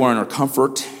declare war on our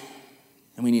comfort,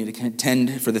 and we need to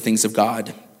contend for the things of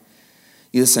God.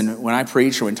 You listen, when I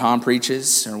preach or when Tom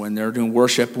preaches or when they're doing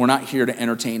worship, we're not here to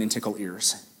entertain and tickle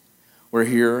ears. We're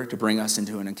here to bring us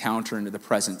into an encounter, into the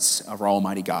presence of our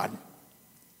Almighty God.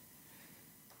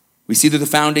 We see that the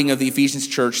founding of the Ephesians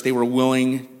church, they were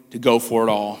willing to go for it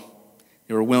all.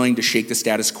 They were willing to shake the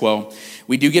status quo.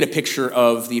 We do get a picture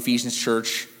of the Ephesians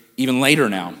church even later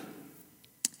now.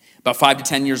 About 5 to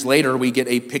 10 years later, we get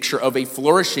a picture of a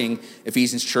flourishing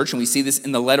Ephesians church, and we see this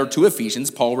in the letter to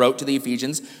Ephesians. Paul wrote to the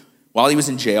Ephesians while he was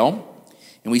in jail,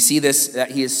 and we see this,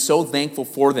 that he is so thankful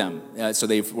for them. So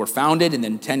they were founded, and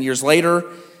then 10 years later,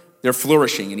 they're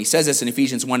flourishing. And he says this in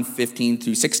Ephesians 1:15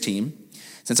 through 16.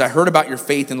 Since I heard about your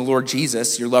faith in the Lord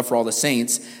Jesus, your love for all the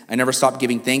saints, I never stopped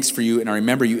giving thanks for you, and I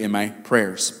remember you in my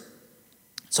prayers.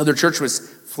 So their church was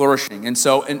flourishing. And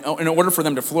so in order for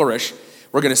them to flourish,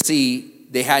 we're going to see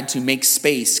they had to make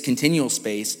space, continual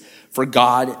space, for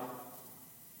God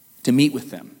to meet with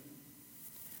them.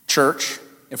 Church,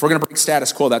 if we're going to break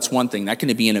status quo, that's one thing. That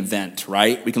can be an event,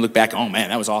 right? We can look back, oh man,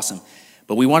 that was awesome.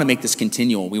 But we want to make this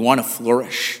continual. We want to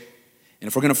flourish. And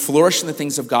if we're going to flourish in the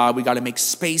things of God, we got to make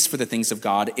space for the things of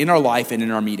God in our life and in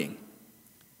our meeting.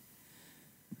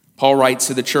 Paul writes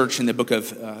to the church in the book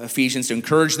of Ephesians to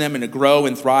encourage them and to grow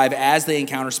and thrive as they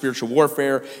encounter spiritual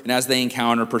warfare and as they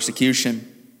encounter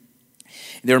persecution.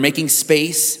 They're making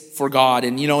space for God.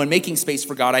 And, in making space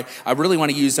for God, I really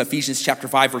want to use Ephesians chapter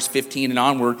 5, verse 15 and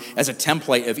onward as a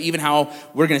template of even how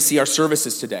we're going to see our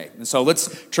services today. And so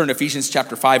let's turn to Ephesians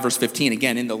chapter 5, verse 15.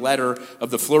 Again, in the letter of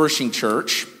the flourishing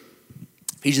church.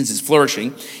 Ephesians is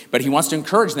flourishing, but he wants to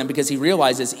encourage them because he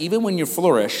realizes even when you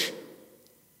flourish,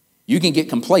 you can get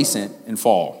complacent and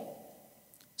fall.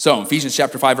 So in Ephesians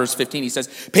chapter 5, verse 15, he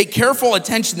says, pay careful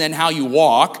attention then how you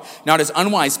walk, not as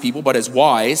unwise people, but as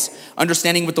wise,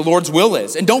 understanding what the Lord's will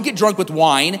is. And don't get drunk with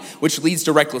wine, which leads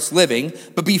to reckless living,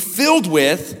 but be filled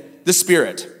with the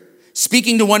Spirit,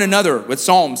 speaking to one another with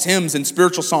psalms, hymns, and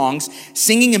spiritual songs,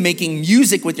 singing and making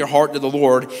music with your heart to the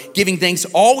Lord, giving thanks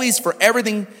always for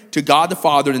everything to God the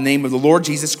Father in the name of the Lord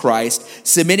Jesus Christ,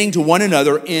 submitting to one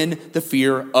another in the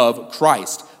fear of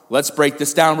Christ. Let's break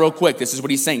this down real quick. This is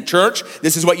what he's saying. Church,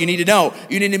 this is what you need to know.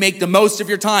 You need to make the most of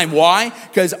your time. Why?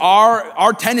 Because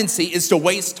our tendency is to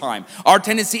waste time. Our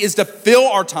tendency is to fill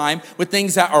our time with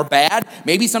things that are bad.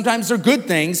 Maybe sometimes they're good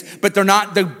things, but they're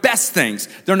not the best things.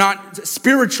 They're not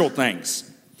spiritual things.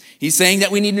 He's saying that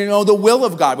we need to know the will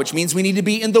of God, which means we need to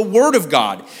be in the Word of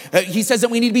God. He says that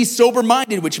we need to be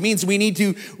sober-minded, which means we need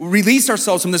to release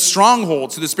ourselves from the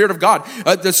strongholds to the Spirit of God,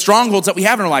 the strongholds that we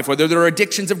have in our life, whether they're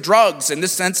addictions of drugs. In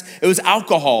this sense, it was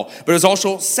alcohol, but it was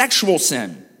also sexual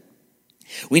sin.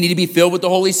 We need to be filled with the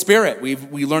Holy Spirit.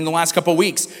 We learned the last couple of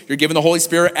weeks. You're given the Holy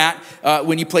Spirit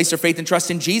when you place your faith and trust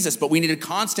in Jesus, but we need to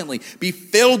constantly be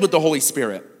filled with the Holy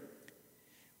Spirit.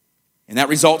 And that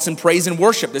results in praise and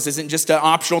worship. This isn't just an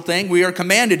optional thing. We are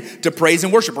commanded to praise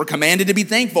and worship. We're commanded to be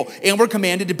thankful, and we're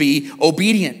commanded to be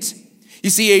obedient. You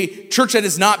see, a church that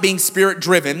is not being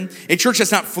Spirit-driven, a church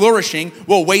that's not flourishing,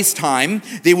 will waste time.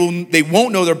 They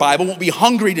won't know their Bible, won't be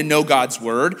hungry to know God's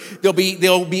Word. They'll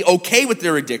be okay with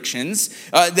their addictions.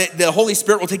 The Holy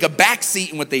Spirit will take a back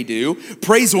seat in what they do.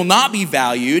 Praise will not be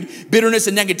valued. Bitterness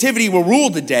and negativity will rule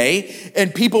the day,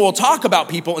 and people will talk about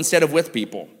people instead of with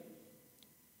people.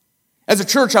 As a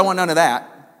church, I want none of that.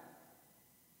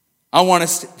 I want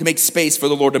us to make space for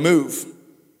the Lord to move.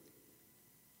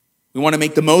 We want to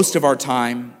make the most of our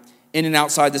time in and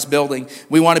outside this building.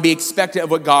 We want to be expectant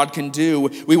of what God can do.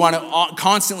 We want to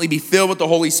constantly be filled with the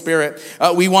Holy Spirit.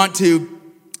 We want to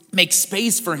make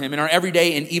space for Him in our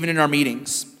everyday and even in our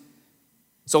meetings.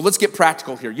 So let's get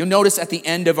practical here. You'll notice at the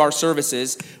end of our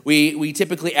services, we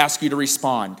typically ask you to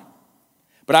respond.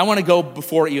 But I want to go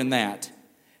before even that.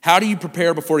 How do you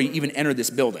prepare before you even enter this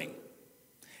building?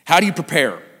 How do you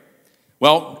prepare?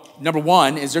 Well, number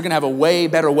one is you're going to have a way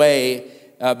better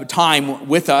time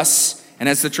with us and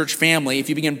as the church family if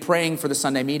you begin praying for the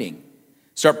Sunday meeting.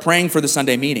 Start praying for the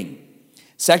Sunday meeting.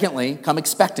 Secondly, come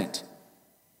expectant.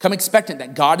 Come expectant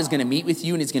that God is going to meet with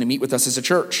you and He's going to meet with us as a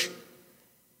church.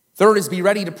 Third is be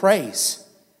ready to praise.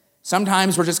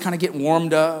 Sometimes we're just kind of getting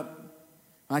warmed up.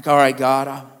 Like, all right,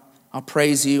 God, I'll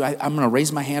praise you. I'm going to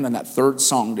raise my hand on that third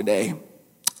song today.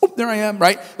 Oh, there I am,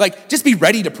 right? Like, just be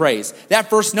ready to praise. That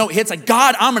first note hits like,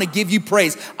 God, I'm going to give you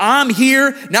praise. I'm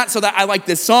here, not so that I like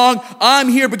this song. I'm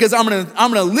here because I'm going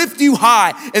to lift you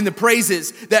high in the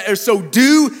praises that are so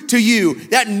due to you.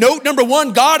 That note number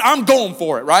one, God, I'm going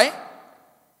for it, right?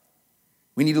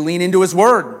 We need to lean into His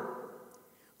Word.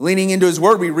 Leaning into his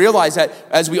word, we realize that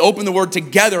as we open the word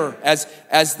together as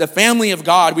the family of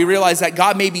God, we realize that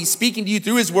God may be speaking to you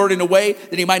through his word in a way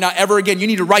that he might not ever again. You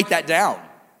need to write that down.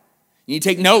 You need to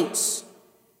take notes.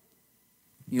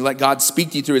 You let God speak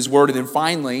to you through his word. And then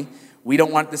finally, we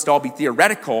don't want this to all be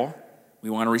theoretical. We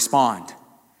want to respond.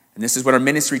 And this is what our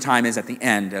ministry time is at the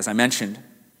end, as I mentioned.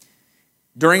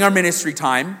 During our ministry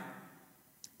time,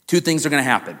 two things are going to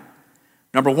happen.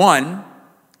 Number one,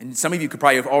 and some of you could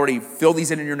probably have already filled these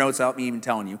in your notes without me even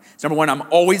telling you. So number one, I'm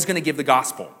always going to give the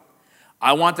gospel.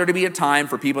 I want there to be a time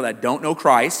for people that don't know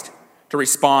Christ to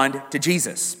respond to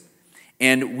Jesus.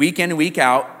 And week in and week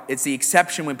out, it's the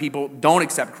exception when people don't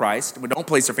accept Christ, when don't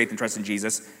place their faith and trust in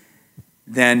Jesus,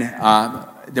 than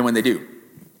when they do.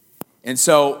 And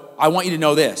so I want you to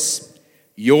know this.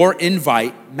 Your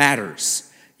invite matters.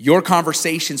 Your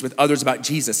conversations with others about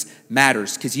Jesus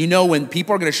matters, because you know when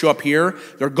people are going to show up here,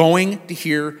 they're going to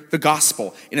hear the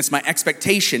gospel. And it's my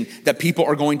expectation that people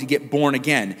are going to get born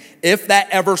again. If that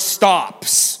ever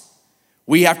stops,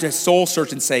 we have to soul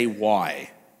search and say,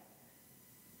 why?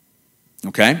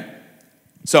 Okay?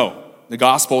 So the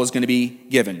gospel is going to be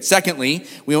given. Secondly,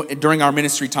 during our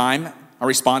ministry time, our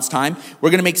response time, we're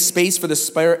going to make space for the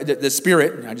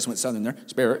Spirit. I just went southern there.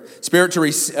 Spirit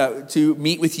to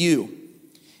meet with you.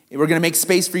 We're going to make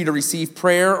space for you to receive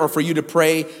prayer or for you to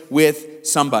pray with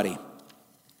somebody.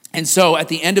 And so at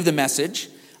the end of the message,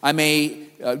 God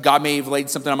may have laid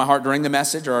something on my heart during the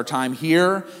message or our time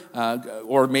here,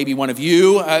 or maybe one of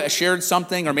you shared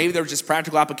something, or maybe there was just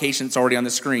practical application that's already on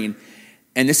the screen.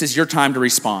 And this is your time to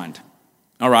respond.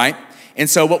 All right? And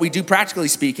so what we do, practically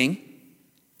speaking,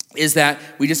 is that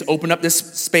we just open up this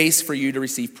space for you to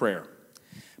receive prayer.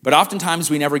 But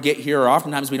oftentimes we never get here, or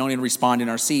oftentimes we don't even respond in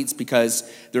our seats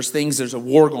because there's a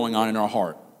war going on in our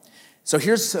heart. So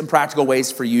here's some practical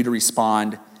ways for you to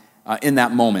respond in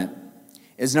that moment.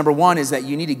 Number one is that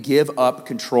you need to give up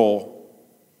control.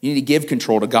 You need to give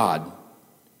control to God.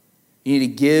 You need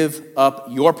to give up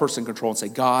your personal control and say,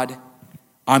 God,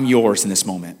 I'm yours in this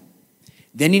moment.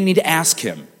 Then you need to ask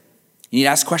him. You need to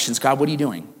ask questions. God, what are you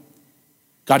doing?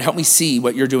 God, help me see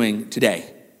what you're doing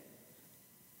today.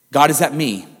 God, is that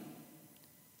me?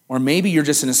 Or maybe you're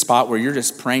just in a spot where you're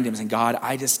just praying to him saying, God,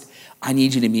 I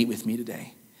need you to meet with me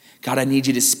today. God, I need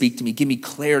you to speak to me. Give me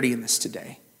clarity in this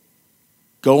today.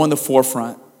 Go on the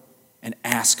forefront and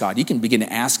ask God. You can begin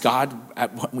to ask God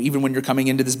even when you're coming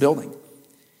into this building.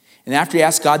 And after you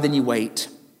ask God, then you wait.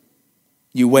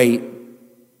 You wait,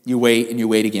 you wait, and you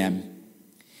wait again.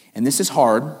 And this is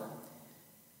hard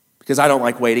because I don't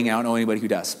like waiting. I don't know anybody who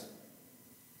does.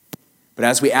 But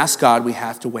as we ask God, we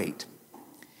have to wait.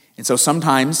 And so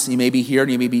sometimes you may be here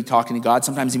and you may be talking to God.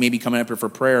 Sometimes you may be coming up here for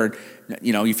prayer and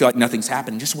you feel like nothing's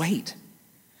happening. Just wait.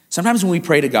 Sometimes when we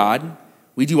pray to God,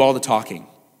 we do all the talking.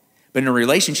 But in a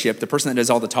relationship, the person that does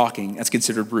all the talking, that's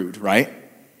considered rude, right?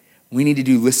 We need to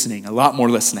do listening, a lot more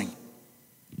listening.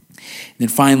 And then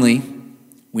finally,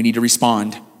 we need to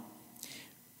respond.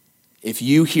 If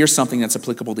you hear something that's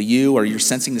applicable to you, or you're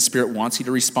sensing the Spirit wants you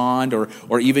to respond,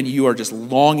 or even you are just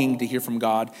longing to hear from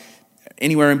God,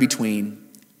 anywhere in between,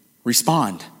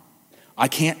 respond. I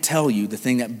can't tell you the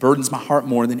thing that burdens my heart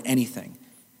more than anything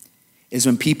is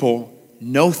when people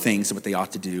know things of what they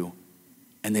ought to do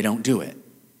and they don't do it.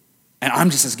 And I'm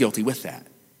just as guilty with that.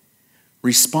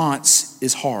 Response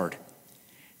is hard.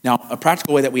 Now, a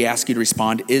practical way that we ask you to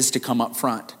respond is to come up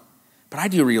front. But I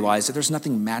do realize that there's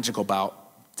nothing magical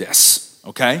about this,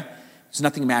 okay? There's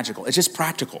nothing magical. It's just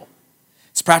practical.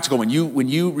 It's practical. When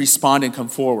you respond and come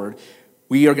forward,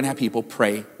 we are going to have people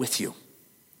pray with you,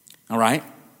 all right?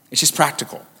 It's just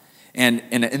practical. And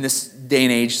in this day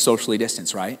and age, socially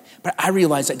distanced, right? But I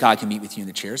realize that God can meet with you in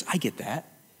the chairs. I get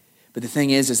that. But the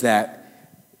thing is that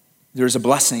there's a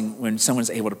blessing when someone's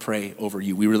able to pray over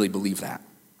you. We really believe that.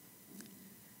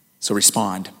 So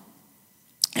respond.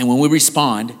 And when we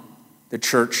respond, the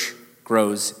church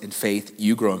grows in faith.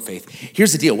 You grow in faith.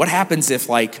 Here's the deal. What happens if,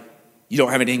 you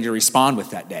don't have anything to respond with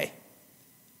that day?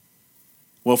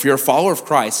 Well, if you're a follower of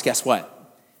Christ, guess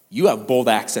what? You have bold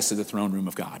access to the throne room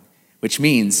of God, which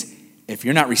means if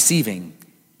you're not receiving,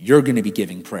 you're going to be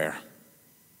giving prayer.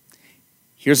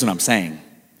 Here's what I'm saying.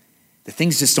 The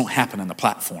things just don't happen on the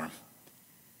platform.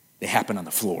 They happen on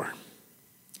the floor.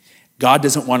 God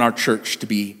doesn't want our church to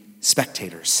be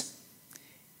spectators.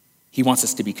 He wants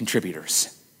us to be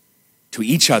contributors to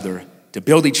each other, to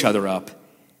build each other up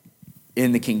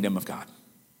in the kingdom of God.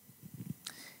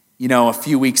 A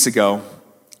few weeks ago,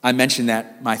 I mentioned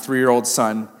that my 3-year-old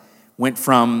son went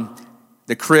from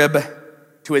the crib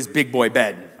to his big boy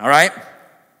bed, all right?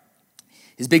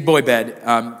 His big boy bed.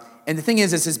 And the thing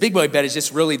is his big boy bed is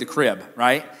just really the crib,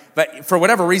 right? But for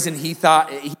whatever reason, he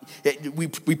thought,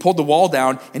 we pulled the wall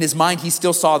down. In his mind, he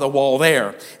still saw the wall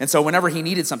there. And so whenever he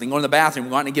needed something, going to the bathroom,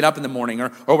 wanting to get up in the morning or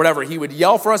whatever, he would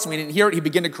yell for us, and we didn't hear it. He'd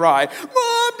begin to cry,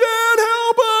 Mom, Dad,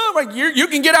 help him. Like, you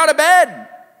can get out of bed.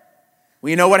 Well,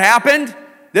 you know what happened?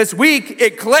 This week,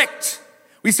 it clicked.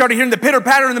 We started hearing the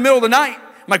pitter-patter in the middle of the night.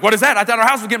 I'm like, what is that? I thought our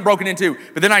house was getting broken into.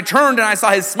 But then I turned and I saw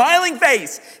his smiling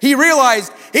face. He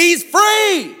realized he's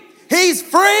free. He's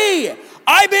free.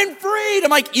 I've been freed. I'm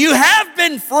like, you have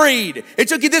been freed. It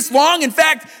took you this long. In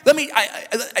fact,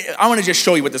 I want to just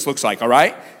show you what this looks like, all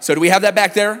right? So do we have that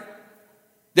back there?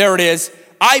 There it is.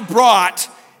 I brought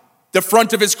the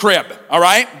front of his crib, all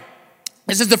right?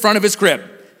 This is the front of his crib.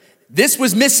 This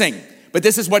was missing, but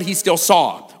this is what he still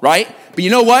saw, right? But you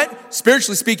know what?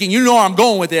 Spiritually speaking, you know where I'm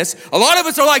going with this. A lot of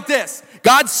us are like this.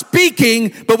 God's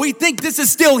speaking, but we think this is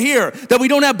still here, that we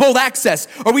don't have both access,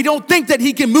 or we don't think that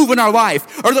he can move in our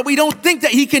life, or that we don't think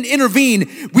that he can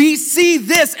intervene. We see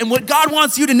this, and what God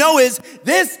wants you to know is,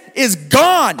 this is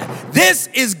gone. This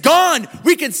is gone.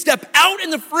 We can step out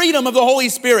in the freedom of the Holy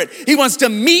Spirit. He wants to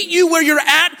meet you where you're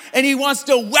at, and he wants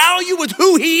to wow you with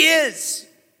who he is.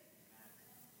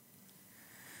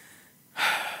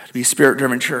 To be a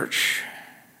spirit-driven church,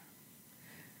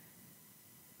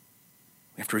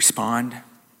 we have to respond.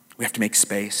 We have to make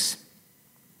space.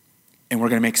 And we're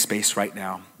going to make space right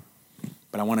now.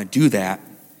 But I want to do that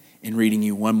in reading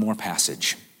you one more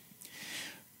passage.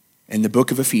 In the book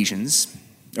of Ephesians,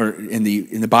 or in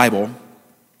the Bible,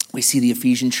 we see the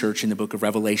Ephesian church in the book of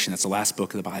Revelation. That's the last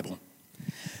book of the Bible.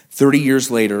 30 years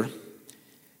later,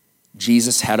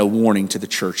 Jesus had a warning to the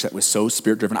church that was so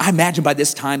spirit-driven. I imagine by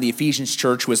this time the Ephesians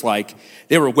church was like,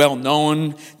 they were well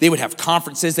known. They would have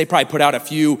conferences. They probably put out a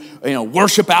few,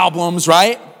 worship albums,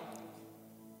 right?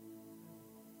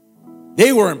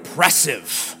 They were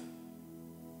impressive.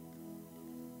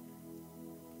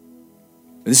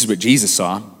 This is what Jesus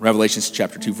saw, Revelation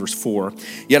chapter 2, verse 4.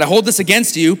 Yet I hold this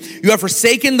against you. You have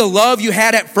forsaken the love you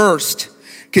had at first.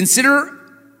 Consider,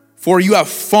 for you have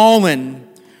fallen.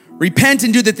 Repent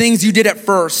and do the things you did at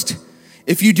first.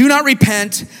 If you do not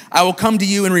repent, I will come to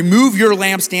you and remove your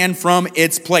lampstand from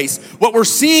its place. What we're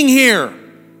seeing here,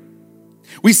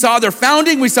 we saw their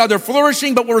founding, we saw their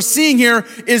flourishing, but what we're seeing here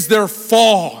is their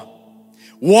fall.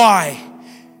 Why?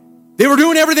 They were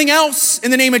doing everything else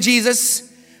in the name of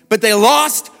Jesus, but they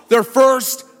lost their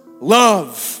first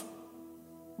love.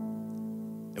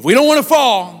 If we don't want to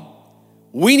fall,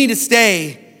 we need to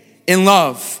stay in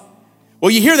love. Well,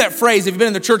 you hear that phrase, if you've been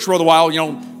in the church for a while,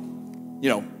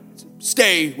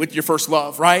 stay with your first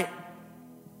love, right?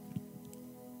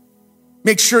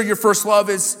 Make sure your first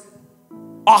love is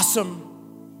awesome.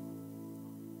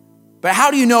 But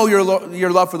how do you know your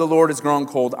love for the Lord has grown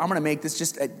cold? I'm going to make this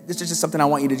is just something I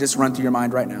want you to just run through your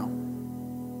mind right now.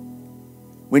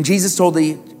 When Jesus told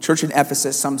the church in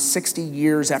Ephesus, some 60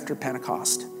 years after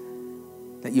Pentecost,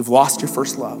 that you've lost your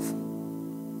first love,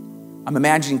 I'm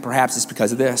imagining perhaps it's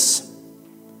because of this.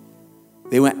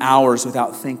 They went hours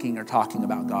without thinking or talking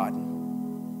about God.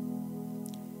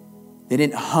 They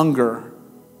didn't hunger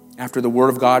after the Word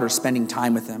of God or spending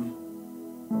time with Him.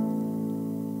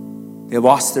 They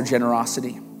lost their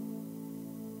generosity.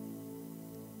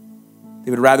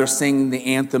 They would rather sing the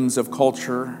anthems of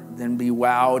culture than be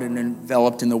wowed and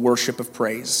enveloped in the worship of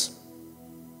praise.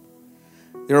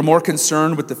 They were more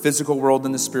concerned with the physical world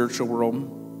than the spiritual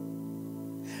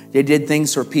world. They did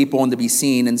things for people and to be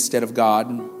seen instead of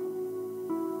God.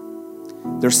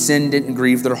 Their sin didn't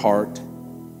grieve their heart.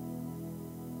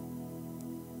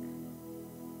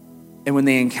 And when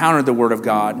they encountered the Word of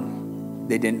God,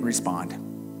 they didn't respond.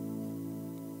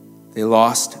 They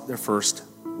lost their first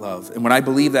love. And what I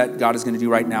believe that God is going to do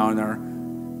right now in our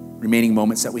remaining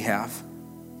moments that we have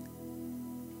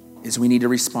is we need to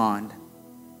respond.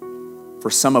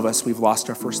 For some of us, we've lost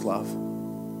our first love.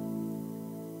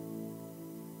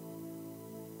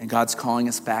 And God's calling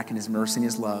us back in His mercy and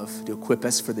His love to equip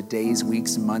us for the days,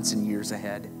 weeks, months, and years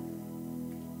ahead.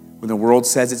 When the world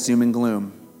says it's doom and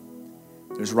gloom,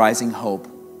 there's rising hope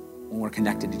when we're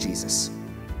connected to Jesus.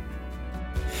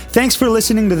 Thanks for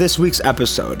listening to this week's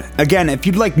episode. Again, if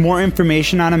you'd like more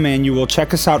information on Emmanuel,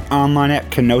 check us out online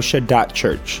at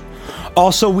kenosha.church.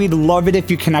 Also, we'd love it if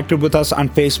you connected with us on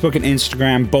Facebook and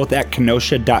Instagram, both at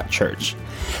kenosha.church.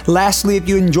 Lastly, if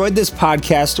you enjoyed this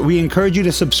podcast, we encourage you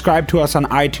to subscribe to us on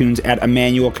iTunes at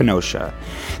Emmanuel Kenosha.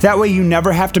 That way you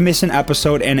never have to miss an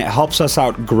episode, and it helps us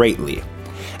out greatly.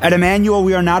 At Emmanuel,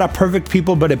 we are not a perfect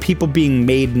people, but a people being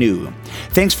made new.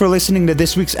 Thanks for listening to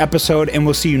this week's episode, and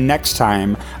we'll see you next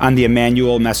time on the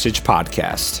Emmanuel Message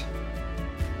Podcast.